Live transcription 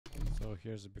So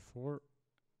here's a before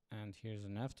and here's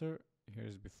an after.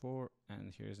 Here's before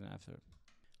and here's an after.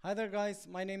 Hi there guys,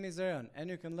 my name is Aaron and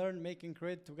you can learn, make and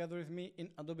create together with me in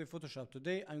Adobe Photoshop.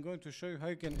 Today I'm going to show you how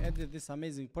you can edit this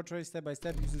amazing portrait step by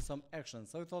step using some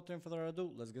actions. So without any further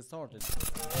ado, let's get started.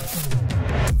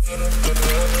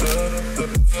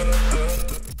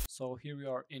 So here we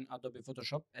are in Adobe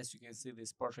Photoshop. As you can see,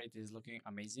 this portrait is looking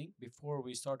amazing. Before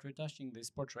we start retouching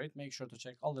this portrait, make sure to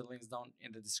check all the links down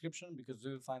in the description because you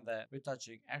will find the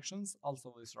retouching actions,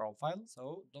 also this raw file.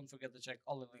 So don't forget to check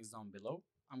all the links down below.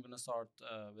 I'm gonna start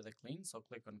with a clean, so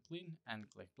click on clean and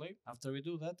click play. After we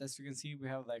do that, as you can see, we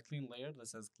have the clean layer that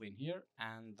says clean here,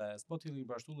 and the spot healing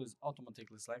brush tool is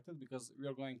automatically selected because we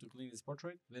are going to clean this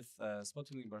portrait with spot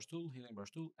healing brush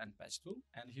tool, and patch tool.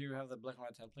 And here you have the black and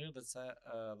white help layer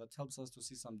that helps us to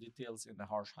see some details in the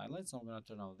harsh highlights. So I'm gonna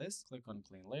turn on this, click on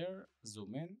clean layer,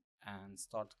 zoom in, and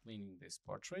start cleaning this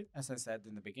portrait. As I said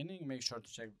in the beginning, make sure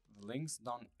to check the links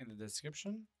down in the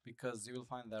description because you will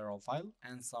find the raw file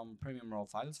and some premium raw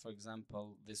files. For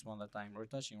example, this one that I'm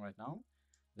retouching right now,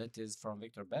 that is from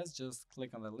Victor Best. Just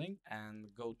click on the link and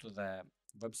go to the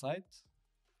website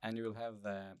and you will have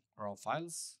the raw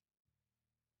files.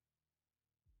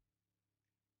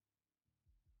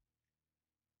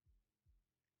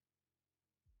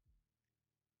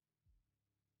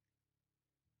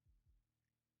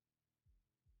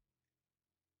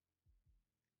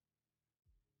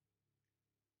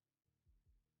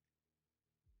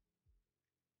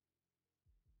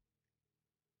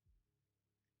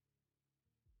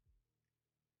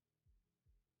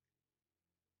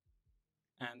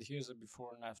 And here's a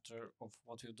before and after of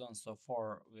what we've done so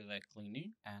far with the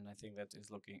cleaning, and I think that is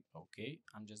looking okay.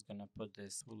 I'm just gonna put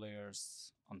these two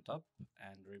layers on top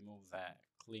and remove the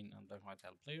clean and black and white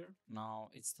help layer. Now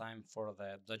it's time for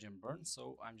the dodge and burn,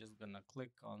 so I'm just gonna click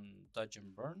on dodge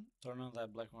and burn, turn on the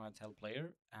black and white help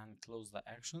layer and close the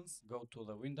actions, go to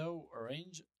the window,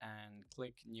 arrange, and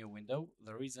click new window.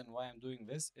 The reason why I'm doing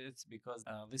this is because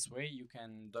this way you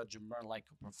can dodge and burn like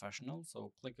a professional.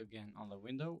 So click again on the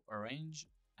window, arrange,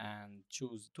 and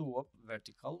choose two up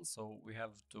vertical. So we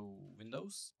have two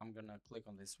windows. I'm gonna click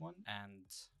on this one and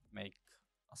make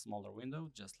a smaller window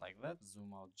just like that,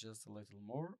 zoom out just a little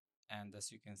more, and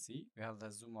as you can see we have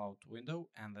the zoom out window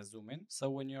and the zoom in. So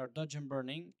when you are dodge and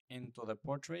burning into the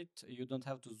portrait, you don't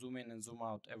have to zoom in and zoom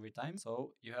out every time,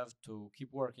 so you have to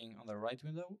keep working on the right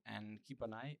window and keep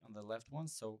an eye on the left one.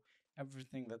 So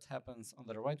everything that happens on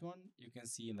the right one you can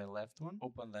see in the left one.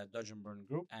 Open the dodge and burn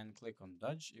group and click on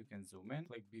dodge. You can zoom in,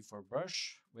 click B for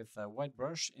brush with a white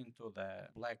brush into the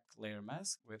black layer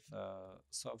mask with a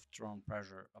soft round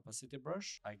pressure opacity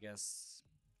brush, I guess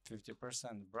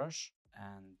 50% brush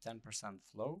and 10%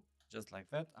 flow. Just like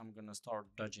that, I'm gonna start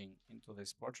dodging into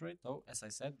this portrait. So as I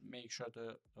said, make sure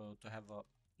to have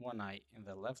one eye in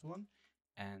the left one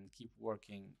and keep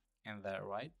working in the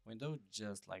right window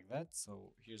just like that.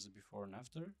 So here's a before and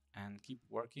after, and keep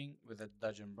working with the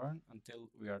dodge and burn until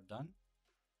we are done.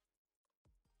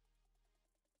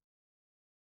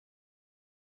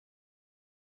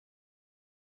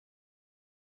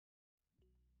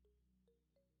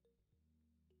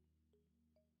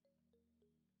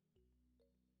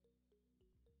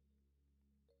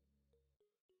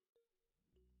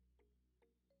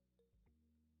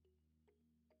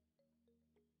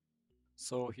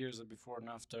 So here's a before and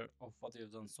after of what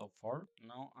you've done so far.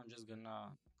 Now I'm just gonna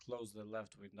close the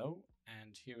left window,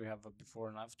 and here we have a before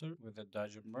and after with a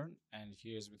dodge and burn, and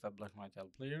here's with a black and white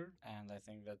help layer, and I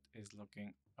think that is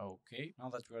looking okay. Now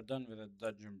that we are done with the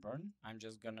dodge and burn, I'm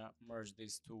just gonna merge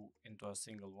these two into a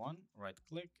single one. Right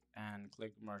click and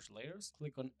click merge layers,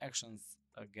 click on actions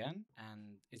again,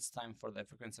 and it's time for the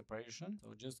frequency separation.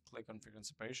 So just click on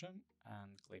frequency separation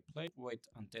and click play, wait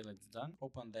until it's done,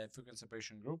 open the frequency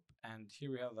separation group, and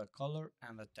here we have the color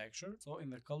and the texture. So in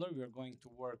the color we are going to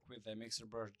work with the mixer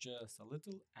brush just a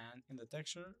little, and in the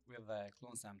texture with the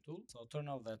clone stamp tool. So turn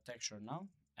off the texture now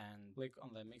and click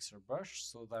on the mixer brush.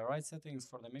 So the right settings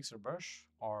for the mixer brush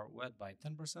are wet by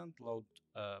 10%, load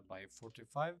by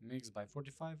 45, mix by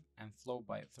 45, and flow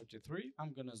by 33.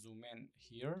 I'm gonna zoom in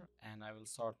here and I will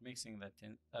start mixing that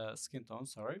in skin tone,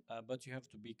 but you have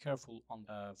to be careful on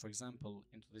for example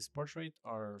into this portrait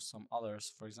or some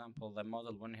others. For example, the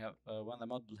model, when the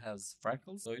model has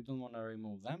freckles, so you don't want to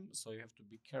remove them, so you have to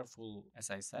be careful. As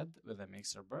I said, with the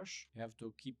mixer brush you have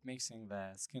to keep mixing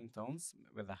the skin tones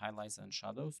with the highlights and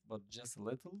shadows, but just a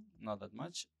little, not that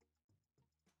much.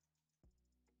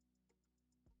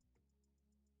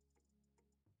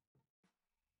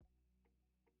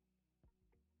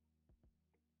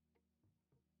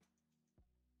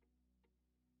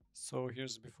 So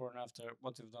here's before and after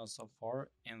what we've done so far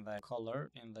in the color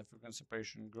in the frequency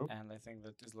separation group, and I think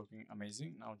that is looking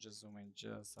amazing. Now just zoom in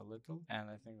just a little, and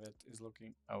I think that is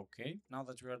looking okay. Now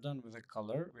that we are done with the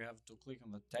color, we have to click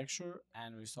on the texture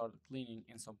and we start cleaning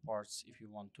in some parts if you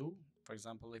want to. For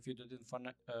example, if you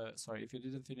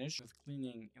didn't finish with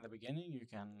cleaning in the beginning, you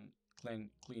can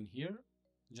clean here.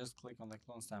 Just click on the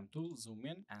clone stamp tool, zoom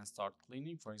in and start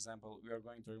cleaning. For example, we are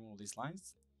going to remove these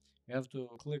lines. You have to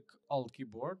click Alt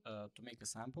keyboard to make a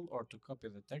sample or to copy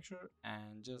the texture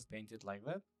and just paint it like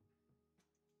that.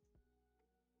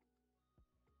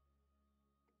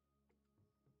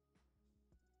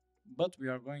 But we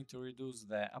are going to reduce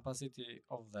the opacity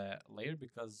of the layer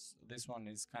because this one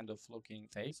is kind of looking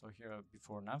fake. So here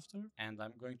before and after, and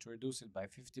I'm going to reduce it by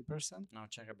 50%. Now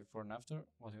check out before and after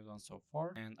what we've done so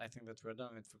far, and I think that we're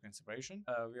done with frequency separation.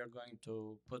 We are going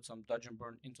to put some dodge and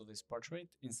burn into this portrait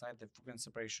inside the frequency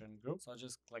separation group. So I'll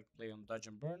just click play on dodge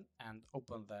and burn and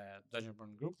open the dodge and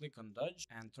burn group, click on dodge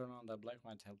and turn on the black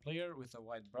white help layer with a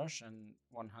white brush and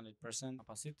 100%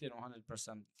 opacity and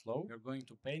 100% flow. You're going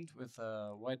to paint with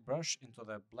a white brush into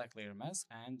the black layer mask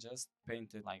and just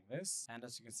paint it like this. And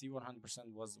as you can see, 100%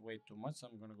 was way too much, so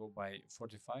I'm gonna go by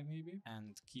 45 maybe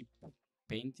and keep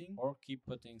painting or keep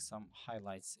putting some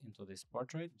highlights into this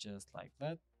portrait just like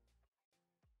that.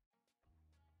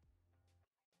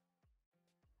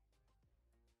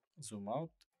 Zoom out,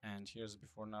 and here's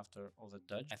before and after of the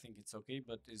dodge. I think it's okay,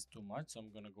 but it's too much, so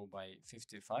I'm gonna go by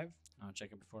 55. Now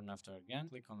check it before and after again,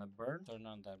 click on the burn, turn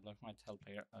on the black white help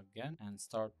layer again and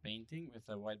start painting with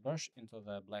a white brush into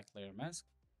the black layer mask.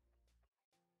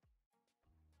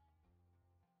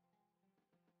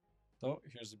 So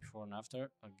here's the before and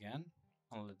after again,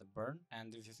 only the burn.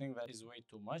 And if you think that is way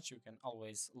too much, you can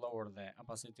always lower the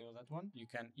opacity of that one. You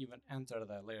can even enter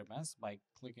the layer mask by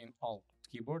clicking Alt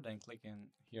keyboard and clicking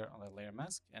here on the layer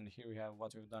mask. And here we have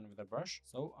what we've done with the brush.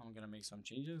 So I'm gonna make some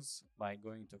changes by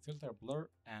going to filter, blur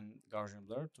and Gaussian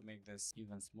blur to make this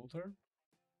even smoother.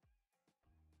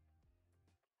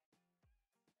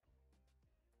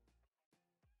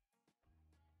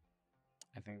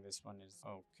 I think this one is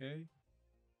okay.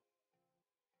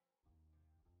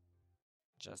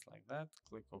 Just like that,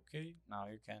 click OK. Now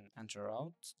you can enter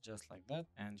out just like that,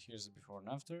 and here's the before and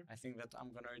after. I think that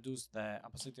I'm gonna reduce the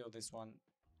opacity of this one,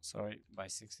 sorry, by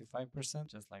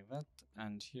 65%, just like that.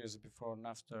 And here's the before and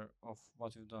after of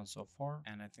what we've done so far,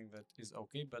 and I think that is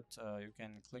okay. But you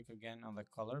can click again on the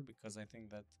color because I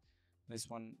think that this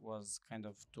one was kind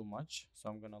of too much, so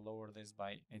I'm gonna lower this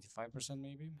by 85%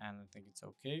 maybe, and I think it's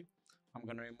okay. I'm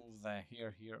gonna remove the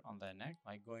hair here on the neck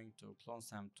by going to clone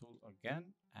stamp tool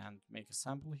again and make a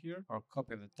sample here, or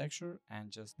copy the texture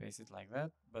and just paste it like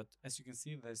that. But as you can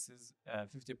see, this is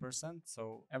 50%,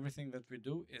 so everything that we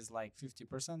do is like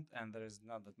 50% and there is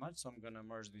not that much. So I'm gonna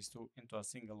merge these two into a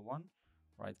single one,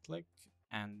 right click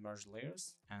and merge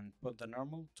layers and put the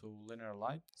normal to linear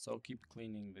light. So keep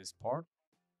cleaning this part.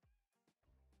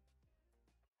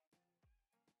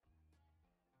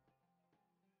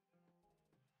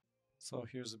 So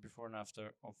here's the before and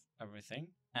after of everything.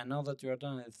 And now that you are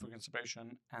done with frequency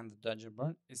separation and the dodge and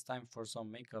burn, it's time for some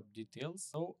makeup details.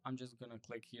 So I'm just gonna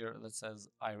click here that says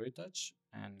eye retouch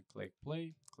and click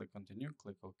play, click continue,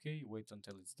 click OK, wait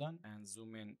until it's done and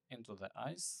zoom in into the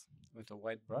eyes with a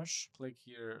white brush. Click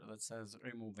here that says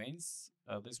remove veins.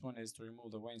 This one is to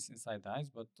remove the veins inside the eyes,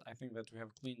 but I think that we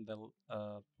have cleaned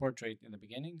the portrait in the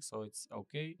beginning, so it's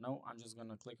okay. Now I'm just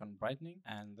gonna click on brightening,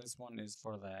 and this one is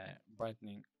for the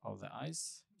brightening of the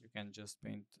eyes. You can just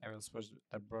paint, I will switch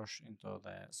the brush into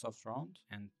the soft round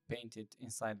and paint it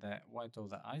inside the white of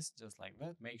the eyes, just like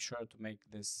that. Make sure to make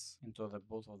this into the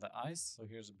both of the eyes. So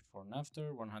here's the before and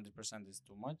after. 100% is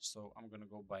too much, so I'm gonna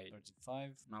go by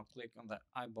 35. Now click on the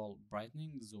eyeball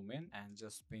brightening, zoom in and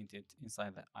just paint it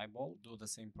inside the eyeball. Do the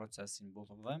same process in both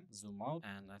of them. Zoom out,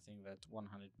 and I think that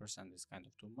 100% is kind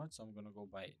of too much, so I'm gonna go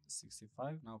by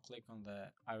 65. Now click on the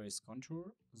iris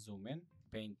contour, zoom in,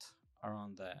 paint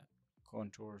around the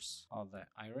contours of the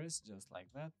iris just like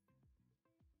that.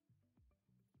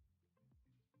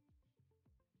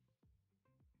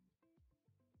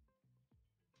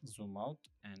 Zoom out,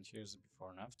 and here's the before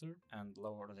and after, and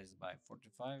lower this by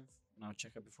 45. Now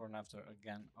check a before and after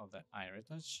again of the eye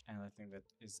retouch, and I think that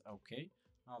is okay.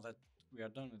 Now that we are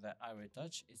done with the eye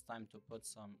retouch, it's time to put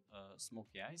some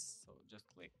smoky eyes. So just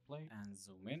click play and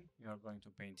zoom in. We are going to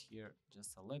paint here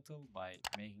just a little by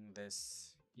making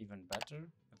this even better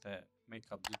with the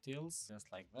makeup details,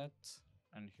 just like that.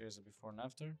 and here's a before and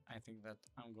after. I think that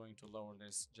I'm going to lower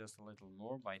this just a little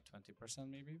more by 20%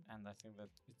 maybe, and I think that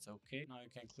it's okay. Now you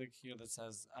can click here that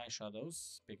says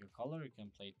eyeshadows, pick a color. You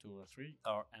can play 2 or 3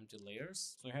 or empty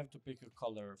layers. So you have to pick a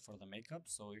color for the makeup,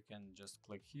 so you can just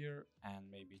click here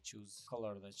and maybe choose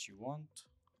color that you want.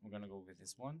 I'm gonna go with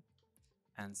this one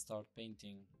and start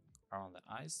painting around the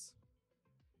eyes.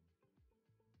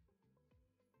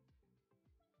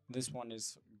 This one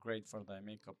is great for the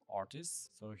makeup artists.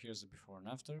 So here's the before and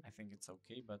after. I think it's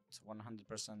okay, but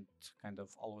 100% kind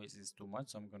of always is too much.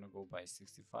 So I'm gonna go by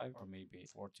 65 or maybe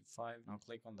 45. Now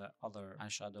click on the other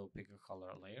eyeshadow, pick a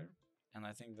color layer. And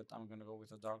I think that I'm gonna go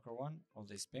with a darker one of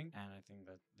this pink. And I think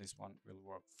that this one will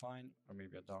work fine, or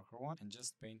maybe a darker one. And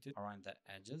just paint it around the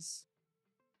edges.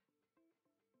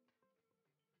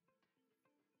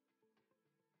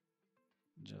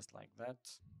 Just like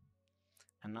that.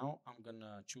 And now I'm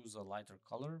gonna choose a lighter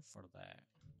color for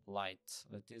the light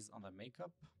that is on the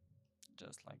makeup,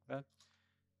 just like that.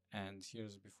 And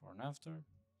here's before and after.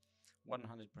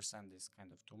 100% is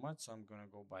kind of too much, so I'm gonna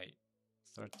go by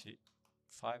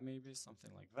 35 maybe, something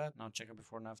like that. Now check a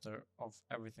before and after of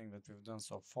everything that we've done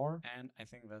so far, and I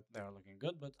think that they are looking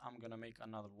good, but I'm gonna make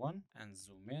another one and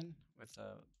zoom in with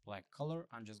a black color.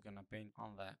 I'm just gonna paint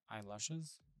on the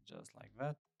eyelashes, just like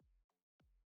that.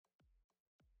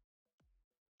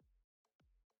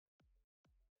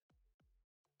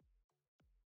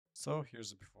 So here's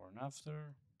the before and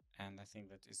after, and I think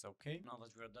that is okay. Now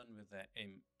that we're done with the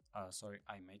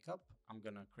eye makeup, I'm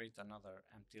gonna create another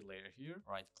empty layer here.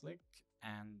 Right click,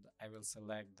 and I will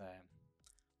select the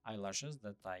eyelashes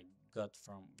that I got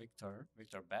from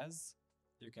Victor Baz.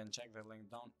 You can check the link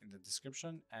down in the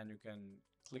description, and you can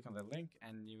click on the link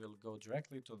and you will go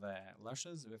directly to the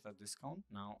lashes with a discount.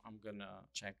 Now I'm gonna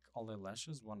check all the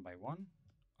lashes one by one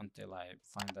until I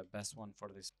find the best one for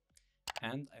this.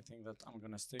 And I think that I'm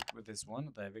gonna stick with this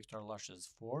one, the Victor Lashes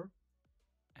 4,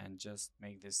 and just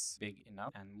make this big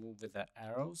enough and move with the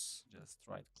arrows. Just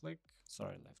right click,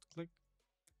 sorry, left click.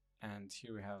 And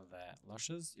here we have the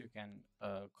lashes. You can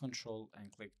control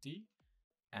and click T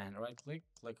and right click,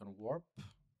 click on warp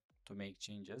to make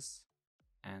changes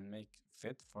and make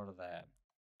fit for the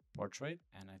portrait.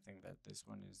 And I think that this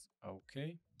one is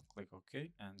okay. Click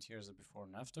OK, and here's a before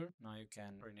and after. Now you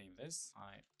can rename this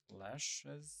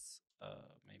eyelashes,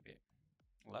 maybe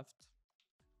left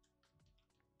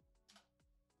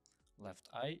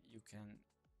eye. You can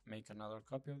make another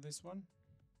copy of this one.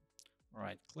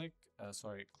 Right click,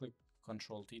 click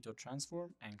Control T to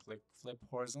transform and click flip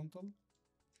horizontal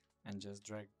and just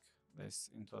drag this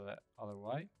into the other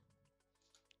eye.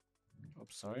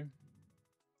 Oops, sorry.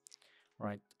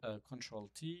 Right, Control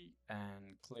T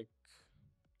and click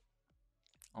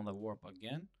on the warp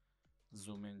again.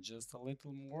 Zoom in just a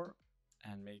little more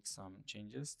and make some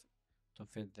changes to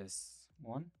fit this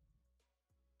one.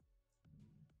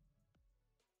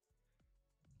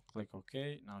 Click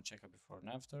OK. Now check it before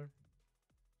and after.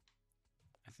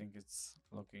 I think it's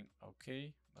looking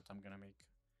okay, but I'm gonna make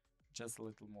just a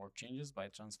little more changes by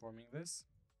transforming this.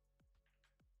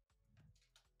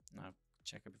 Now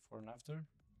check it before and after.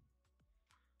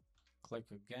 Click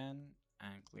again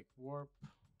and click warp.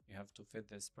 You have to fit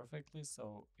this perfectly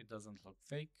so it doesn't look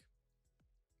fake.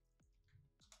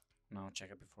 Now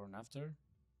check it before and after.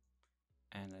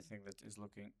 And I think that is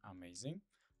looking amazing.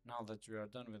 Now that we are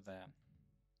done with the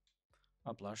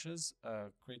up lashes,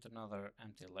 create another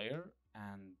empty layer,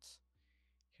 and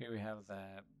here we have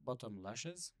the bottom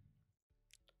lashes,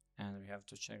 and we have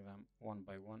to check them one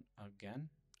by one again.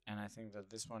 And I think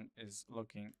that this one is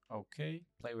looking okay.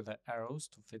 Play with the arrows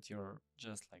to fit your,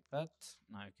 just like that.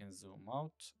 Now you can zoom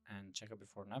out and check it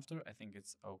before and after. I think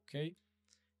it's okay.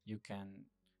 You can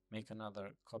make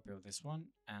another copy of this one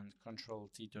and Control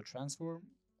T to transform,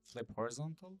 flip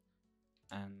horizontal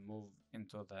and move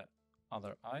into the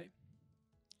other eye,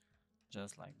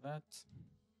 just like that.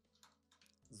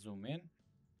 Zoom in,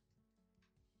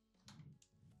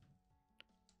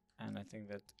 and I think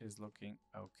that is looking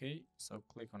okay. So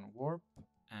click on warp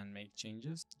and make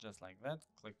changes, just like that.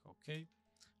 Click OK.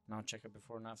 Now check it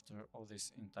before and after of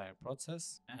this entire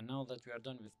process. And now that we are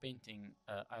done with painting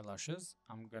eyelashes,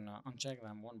 I'm gonna uncheck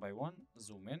them one by one,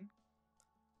 zoom in,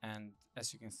 and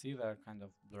as you can see they're kind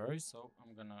of blurry, so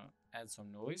I'm gonna add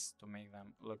some noise to make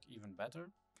them look even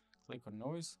better. Click on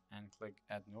noise and click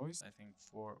add noise. I think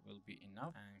 4 will be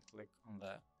enough, and click on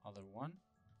the other one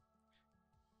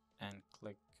and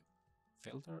click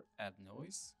filter, add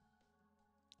noise.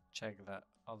 Check the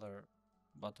other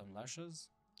bottom lashes,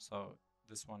 so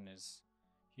this one is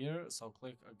here, so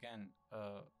click again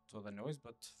to the noise,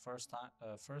 but first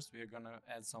we are gonna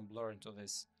add some blur into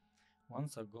this one,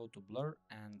 so go to blur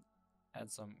and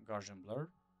add some Gaussian blur.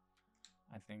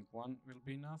 I think one will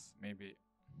be enough, maybe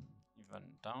even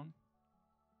down,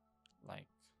 like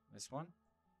this one.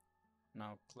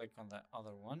 Now click on the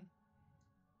other one,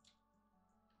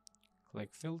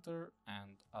 click filter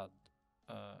and add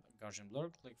Gaussian blur,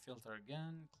 click filter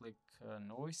again, click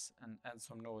noise and add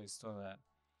some noise to the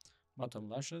bottom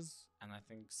lashes, and I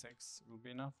think 6 will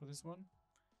be enough for this one.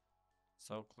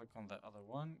 So click on the other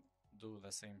one, do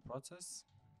the same process,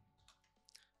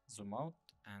 zoom out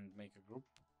and make a group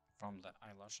from the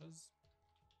eyelashes.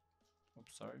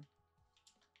 Oops, sorry.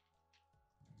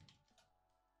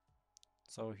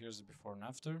 So here's the before and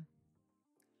after.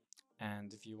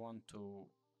 And if you want to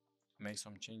make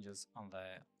some changes on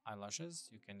the eyelashes,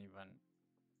 you can even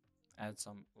add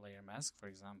some layer mask, for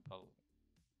example,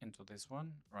 into this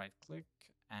one, right click,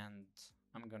 and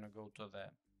I'm gonna go to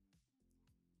the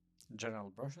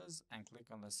general brushes and click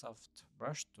on the soft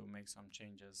brush to make some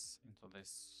changes into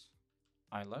this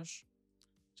eyelash.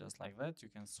 Just like that, you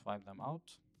can swipe them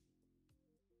out.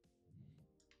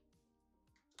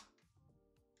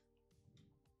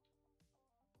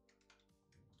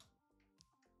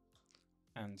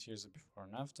 And here's the before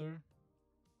and after.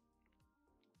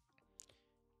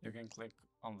 You can click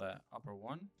on the upper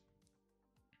one,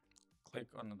 click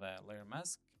on the layer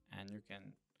mask, and you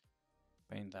can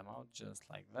paint them out just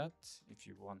like that if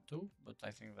you want to, but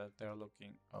I think that they're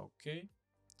looking okay.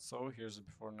 So here's the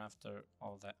before and after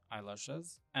of the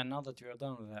eyelashes. And now that you are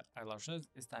done with the eyelashes,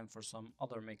 it's time for some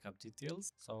other makeup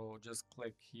details. So just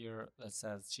click here that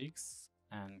says cheeks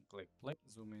and click play.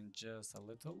 Zoom in just a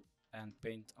little and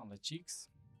paint on the cheeks.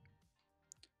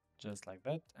 Just like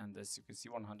that. And as you can see,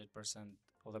 100%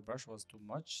 of the brush was too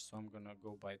much. So I'm gonna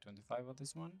go by 25 of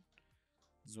this one.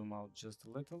 Zoom out just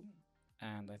a little.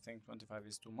 And I think 25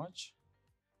 is too much.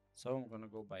 So I'm gonna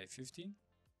go by 15.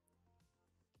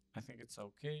 I think it's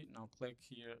okay. Now click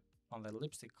here on the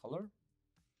lipstick color,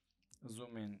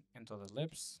 zoom in into the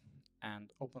lips and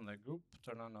open the group,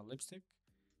 turn on a lipstick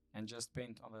and just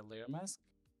paint on the layer mask.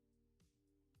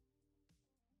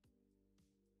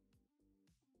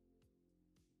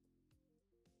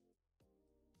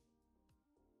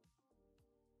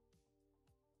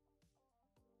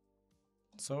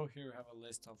 So here you have a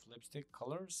list of lipstick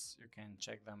colors. You can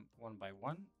check them one by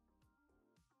one.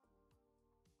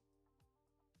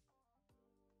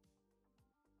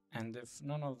 And if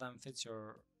none of them fits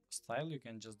your style, you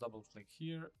can just double click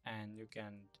here and you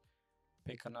can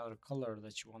pick another color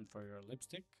that you want for your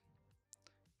lipstick.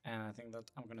 And I think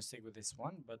that I'm gonna stick with this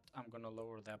one, but I'm gonna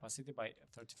lower the opacity by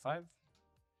 35.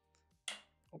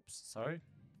 Oops, sorry.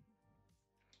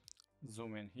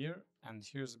 Zoom in here, and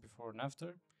here's before and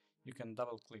after. You can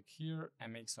double click here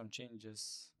and make some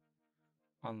changes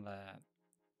on the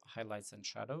highlights and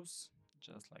shadows,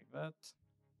 just like that.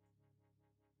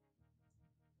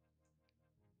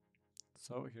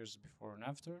 So here's before and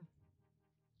after.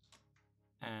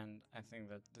 And I think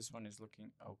that this one is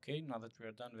looking okay. Now that we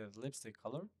are done with lipstick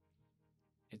color,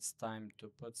 it's time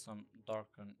to put some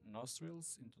darken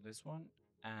nostrils into this one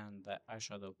and the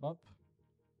eyeshadow pop.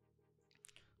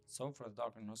 So for the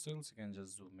darken nostrils, you can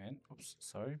just zoom in. Oops,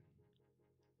 sorry.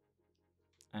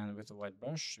 And with a white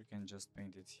brush, you can just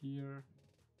paint it here.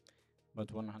 But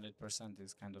 100%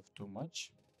 is kind of too much.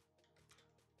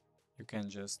 You can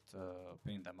just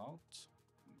paint them out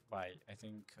by, I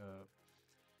think,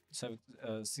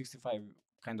 65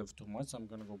 kind of too much. So I'm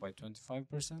gonna go by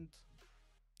 25%.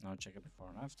 Now check it before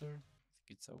and after. I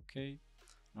think it's okay.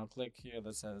 Now click here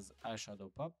that says eyeshadow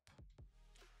pop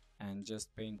and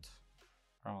just paint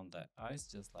around the eyes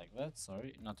just like that.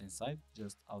 Sorry, not inside,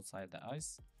 just outside the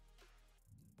eyes.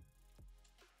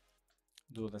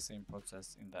 Do the same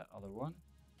process in the other one.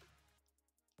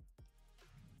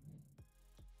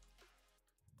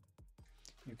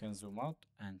 You can zoom out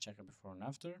and check it before and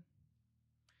after.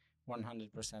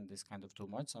 100% is kind of too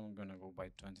much, so I'm gonna go by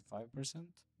 25%.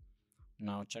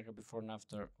 Now check it before and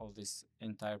after of this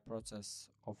entire process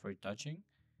of retouching,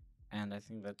 and I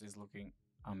think that is looking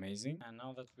amazing. And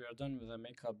now that we are done with the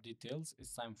makeup details,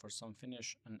 it's time for some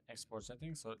finish and export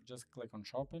settings. So just click on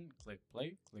sharpen, click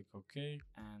play, click OK,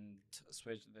 and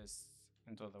switch this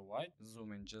into the white.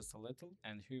 Zoom in just a little,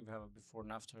 and here we have a before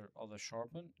and after of the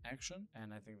sharpen action,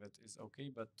 and I think that is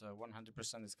okay, but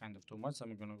 100% is kind of too much, so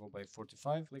I'm gonna go by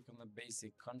 45. Click on the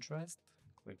basic contrast,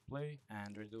 click play,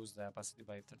 and reduce the opacity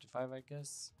by 35, I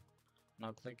guess.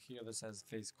 Now click here that says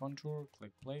face contour,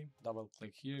 click play, double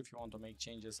click here if you want to make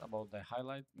changes about the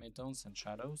highlight, midtones and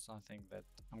shadows. I think that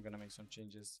I'm gonna make some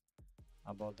changes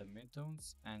about the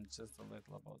midtones and just a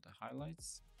little about the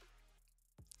highlights.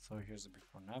 So here's the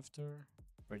before and after.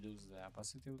 Reduce the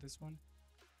opacity of this one.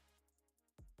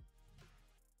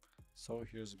 So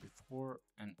here's before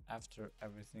and after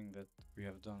everything that we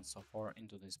have done so far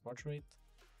into this portrait.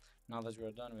 Now that we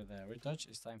are done with the retouch,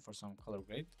 it's time for some color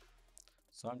grade.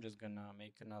 So I'm just gonna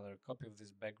make another copy of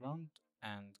this background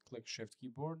and click Shift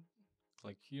keyboard,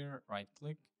 click here, right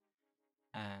click,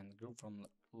 and group from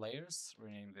layers,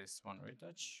 rename this one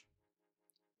retouch.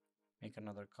 Make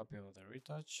another copy of the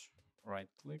retouch, right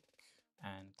click,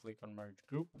 and click on merge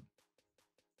group.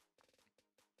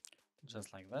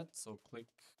 Just like that. So click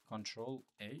Ctrl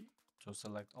A to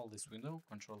select all this window,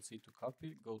 Ctrl C to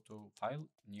copy, go to File,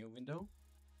 New Window,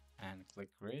 and click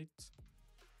Create.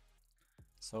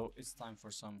 So it's time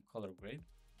for some color grade.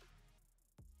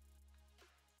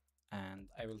 And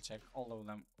I will check all of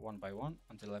them one by one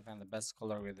until I find the best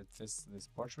color grade that fits this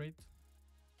portrait.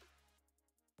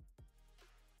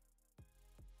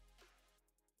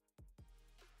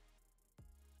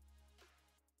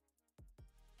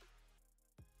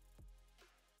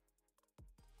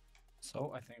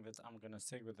 So I think that I'm gonna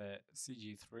stick with the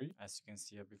CG3, as you can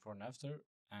see here before and after,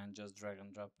 and just drag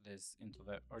and drop this into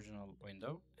the original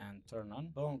window and turn on.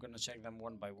 So I'm gonna check them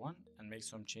one by one and make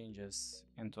some changes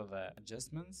into the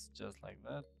adjustments, just like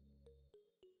that.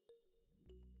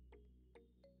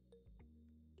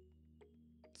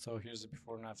 So here's the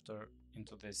before and after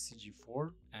into the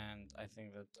CG4, and I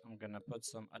think that I'm gonna put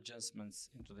some adjustments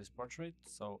into this portrait.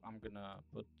 So I'm gonna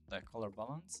put the color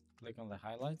balance, click on the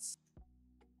highlights,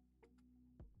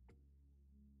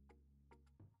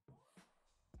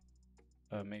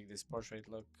 make this portrait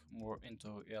look more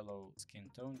into yellow skin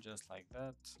tone, just like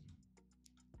that.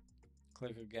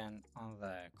 Click again on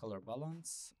the color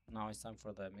balance. Now it's time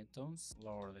for the midtones.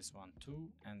 Lower this one too,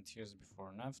 and here's before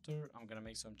and after. I'm gonna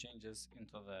make some changes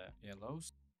into the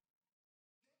yellows.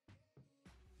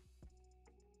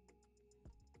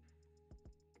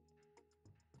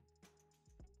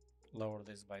 Lower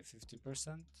this by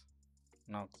 50%.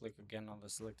 Now click again on the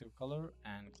selective color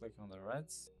and click on the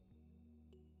reds.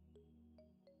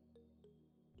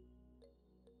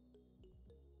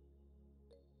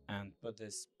 And put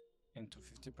this into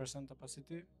 50%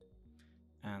 opacity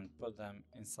and put them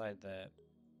inside the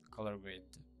color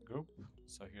grade group.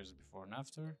 So here's before and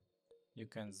after. You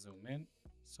can zoom in.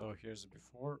 So here's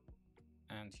before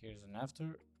and here's an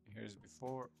after. Here's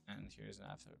before and here's an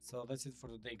after. So that's it for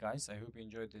today, guys. I hope you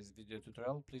enjoyed this video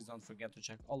tutorial. Please don't forget to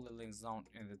check all the links down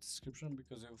in the description,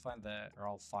 because you'll find the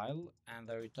raw file and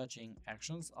the retouching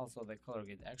actions, also the color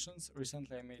grade actions.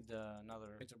 Recently I made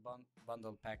another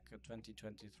bundle pack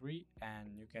 2023,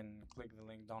 and you can click the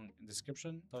link down in the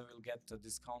description, so you'll get a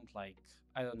discount, like,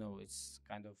 I don't know, it's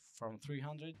kind of from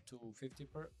 300 to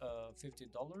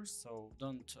 $50. So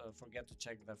don't forget to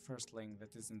check the first link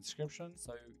that is in the description,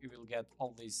 so you will get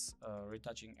all these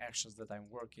retouching actions that I'm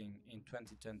working in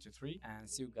 2023. And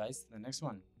see you guys in the next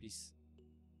one. Peace.